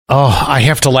Oh, I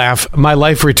have to laugh. My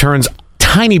life returns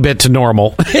tiny bit to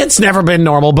normal. It's never been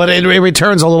normal, but it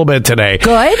returns a little bit today.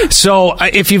 Good. So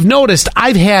if you've noticed,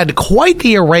 I've had quite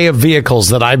the array of vehicles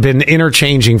that I've been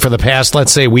interchanging for the past,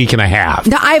 let's say, week and a half.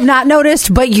 Now, I have not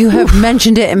noticed, but you have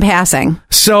mentioned it in passing.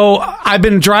 So I've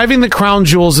been driving the Crown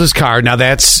Jewels' car. Now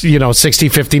that's,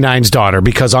 6059's daughter,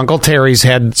 because Uncle Terry's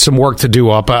had some work to do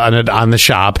up on the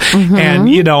shop. Mm-hmm.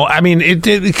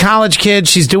 And, college kid,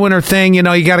 she's doing her thing. You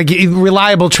got to get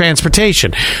reliable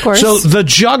transportation. Of course. So the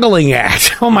juggling act.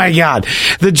 Oh my God.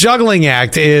 The juggling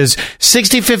act is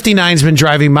 6059's been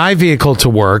driving my vehicle to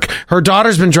work. Her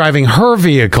daughter's been driving her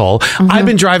vehicle. Mm-hmm. I've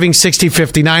been driving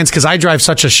 6059's because I drive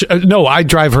I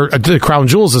drive the Crown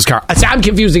Jewels' car. I'm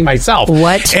confusing myself.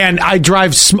 What? And I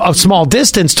drive a small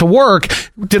distance to work.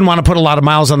 Didn't want to put a lot of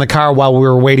miles on the car while we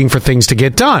were waiting for things to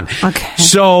get done. Okay.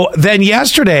 So then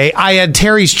yesterday I had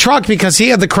Terry's truck because he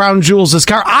had the Crown Jewels'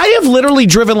 car. I have literally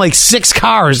driven like 6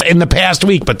 cars in the past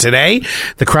week, but today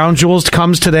the Crown Jewels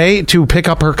comes today to pick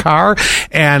up her car,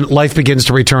 and life begins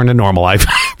to return to normal. I'm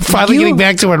finally getting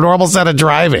back to a normal set of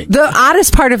driving. The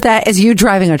oddest part of that is you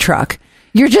driving a truck.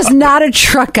 You're just not a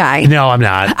truck guy. No, I'm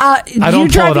not. I don't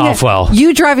pull it off well.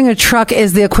 You driving a truck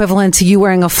is the equivalent to you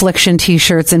wearing Affliction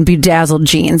t-shirts and bedazzled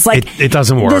jeans. Like it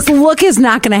doesn't work. This look is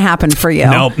not going to happen for you.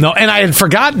 No. And I had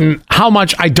forgotten how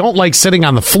much I don't like sitting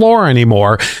on the floor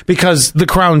anymore because the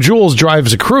Crown Jewels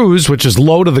drives a Cruise, which is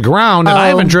low to the ground, and I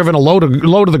haven't driven a low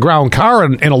to the ground car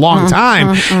in a long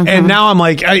time. And now I'm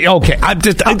like, okay,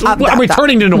 I'm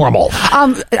returning to normal.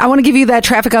 I want to give you that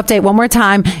traffic update one more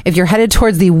time. If you're headed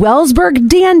towards the Wellsburg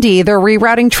Dandy, they're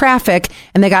rerouting traffic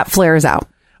and they got flares out.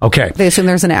 Okay. They assume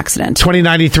there's an accident.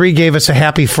 2093 gave us a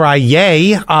happy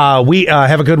Friday. We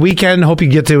have a good weekend. Hope you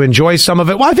get to enjoy some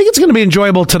of it. Well, I think it's going to be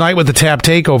enjoyable tonight with the Tap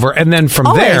Takeover. And then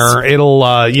from there, it'll,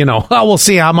 we'll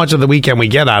see how much of the weekend we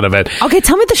get out of it. Okay,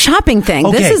 tell me the shopping thing.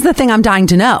 Okay. This is the thing I'm dying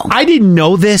to know. I didn't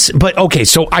know this, but okay,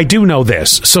 so I do know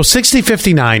this. So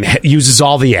 6059 uses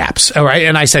all the apps, all right?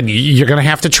 And I said, you're going to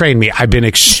have to train me. I've been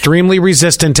extremely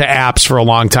resistant to apps for a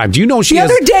long time. Do you know the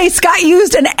other day, Scott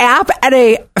used an app at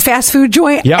a fast food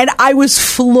joint. Yep. And I was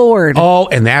floored. Oh,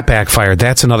 and that backfired.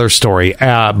 That's another story.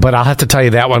 But I'll have to tell you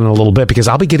that one in a little bit because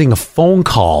I'll be getting a phone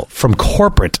call from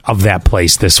corporate of that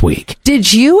place this week.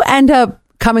 Did you end up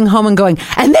coming home and going,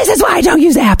 and this is why I don't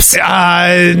use apps?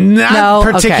 Not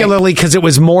particularly, because it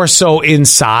was more so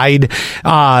inside.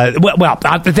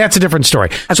 That's a different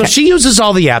story. Okay. So she uses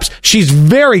all the apps. She's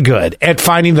very good at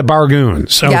finding the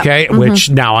bargains, okay? Yep. Mm-hmm. Which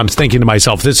now I'm thinking to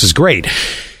myself, this is great.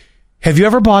 Have you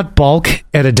ever bought bulk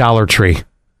at a Dollar Tree?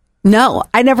 No,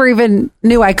 I never even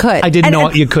knew I could. I didn't know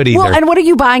you could either. Well, and what are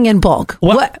you buying in bulk?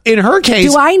 Well, in her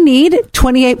case... Do I need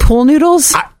 28 pool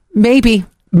noodles? Maybe.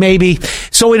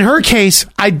 So in her case,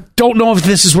 I don't know if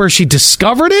this is where she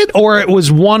discovered it or it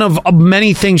was one of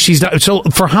many things she's done. So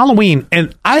for Halloween,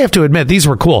 and I have to admit, these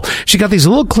were cool. She got these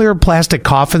little clear plastic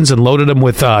coffins and loaded them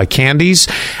with candies.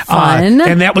 Fun.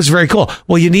 And that was very cool.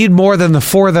 Well, you need more than the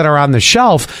 4 that are on the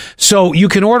shelf. So you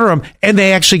can order them and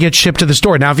they actually get shipped to the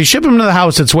store. Now, if you ship them to the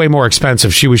house, it's way more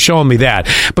expensive. She was showing me that.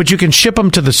 But you can ship them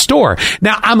to the store.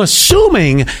 Now, I'm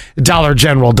assuming Dollar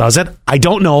General does it. I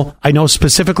don't know. I know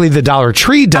specifically the Dollar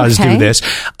Tree does do this.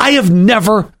 I have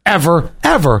never, ever,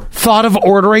 ever thought of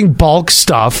ordering bulk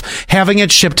stuff, having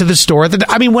it shipped to the store.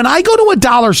 When I go to a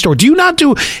dollar store,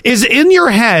 is in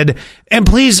your head, and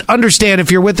please understand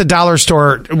if you're with the dollar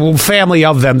store family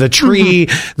of them, the Tree,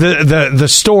 the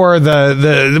store,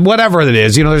 the whatever it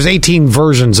is, there's 18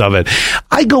 versions of it.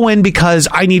 I go in because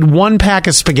I need 1 pack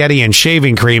of spaghetti and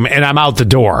shaving cream and I'm out the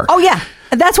door. Oh, yeah.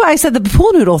 That's why I said the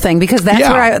pool noodle thing, because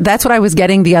that's what I was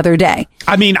getting the other day.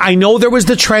 I know there was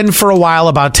the trend for a while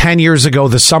about 10 years ago,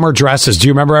 the summer dresses. Do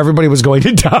you remember everybody was going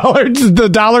to the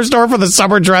dollar store for the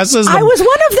summer dresses? I was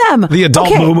one of them. The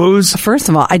adult moo-moos. First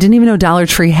of all, I didn't even know Dollar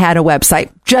Tree had a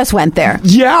website. Just went there.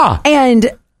 Yeah.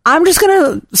 And I'm just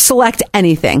going to select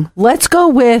anything. Let's go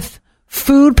with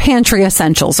food pantry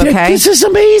essentials, okay? This is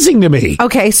amazing to me.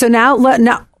 Okay, so now we're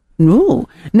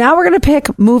going to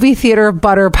pick movie theater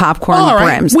butter popcorn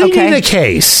brims. We need a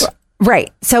case.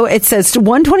 Right. So it says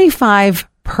 $125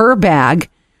 per bag.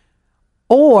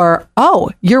 Or,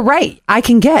 you're right. I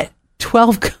can get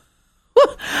 12.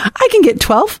 I can get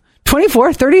 12,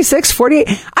 24, 36, 48.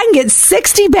 I can get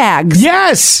 60 bags.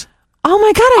 Yes. Oh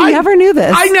my God, I never knew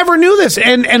this. I never knew this.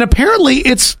 And apparently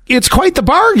it's quite the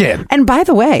bargain. And by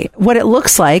the way, what it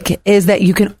looks like is that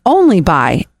you can only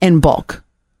buy in bulk.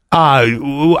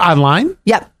 Online?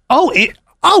 Yep. Oh,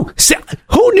 Oh,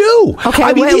 who knew? Okay,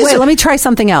 I mean, wait. Let me try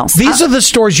something else. These are the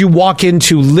stores you walk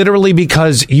into literally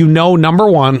because you know, number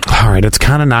one, all right, it's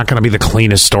kind of not going to be the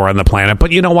cleanest store on the planet,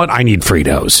 but you know what? I need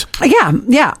Fritos.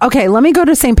 Yeah. Okay, let me go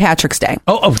to St. Patrick's Day.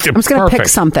 I'm just going to pick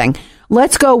something.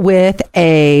 Let's go with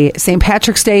a St.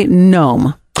 Patrick's Day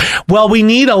gnome. Well, we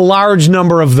need a large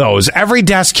number of those. Every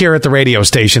desk here at the radio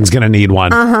station is going to need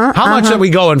one. How much are we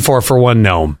going for one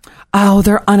gnome? Oh,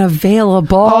 they're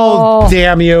unavailable. Oh,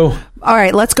 damn you. All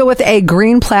right, let's go with a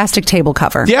green plastic table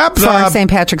cover. Yep. For our St.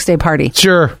 Patrick's Day party.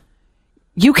 Sure.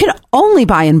 You can only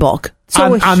buy in bulk.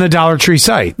 So on the Dollar Tree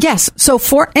site. Yes. So,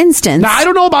 for instance... Now, I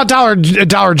don't know about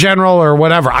Dollar General or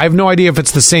whatever. I have no idea if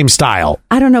it's the same style.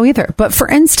 I don't know either. But for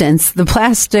instance, the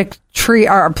plastic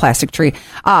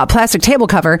table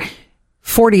cover...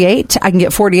 48. I can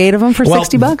get 48 of them for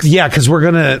 $60. Yeah, because we're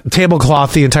going to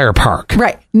tablecloth the entire park.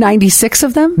 Right. 96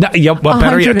 of them? Yep. Well,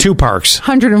 better yet, 2 parks.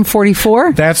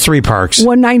 144? That's 3 parks.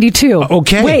 192.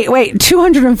 Okay. Wait.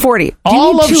 240.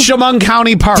 All of Chemung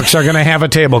County parks are going to have a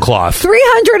tablecloth.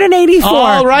 384.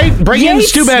 All right. Bring in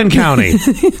Steuben County.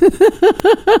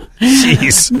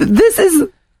 Jeez. This is...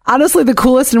 honestly, the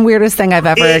coolest and weirdest thing I've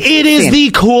ever seen. It is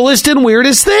the coolest and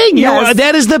weirdest thing. Yes.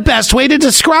 That is the best way to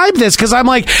describe this, because I'm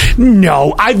like,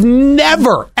 no, I've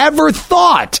never, ever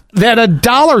thought that a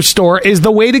dollar store is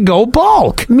the way to go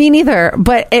bulk. Me neither,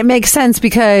 but it makes sense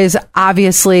because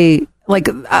obviously, like,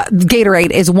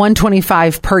 Gatorade is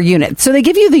 $1.25 per unit. So they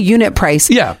give you the unit price.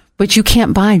 Yeah. But you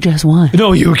can't buy just one.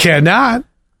 No, you cannot.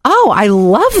 Oh, I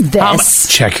love this.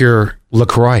 Check your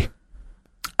LaCroix.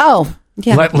 Oh,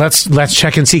 yeah. Let's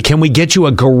check and see. Can we get you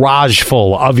a garage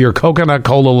full of your coconut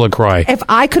cola LaCroix? If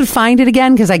I could find it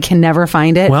again, because I can never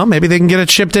find it. Well, maybe they can get it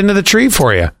shipped into the tree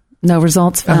for you. No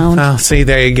results found. See,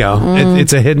 there you go.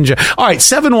 It's a hidden gem. All right,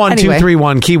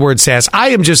 71231 keyword sass. I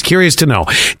am just curious to know,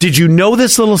 did you know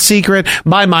this little secret?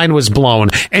 My mind was blown.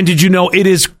 And did you know it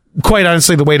is, quite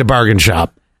honestly, the way to bargain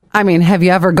shop? I mean, have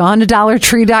you ever gone to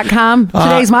DollarTree.com?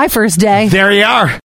 Today's my first day. There you are.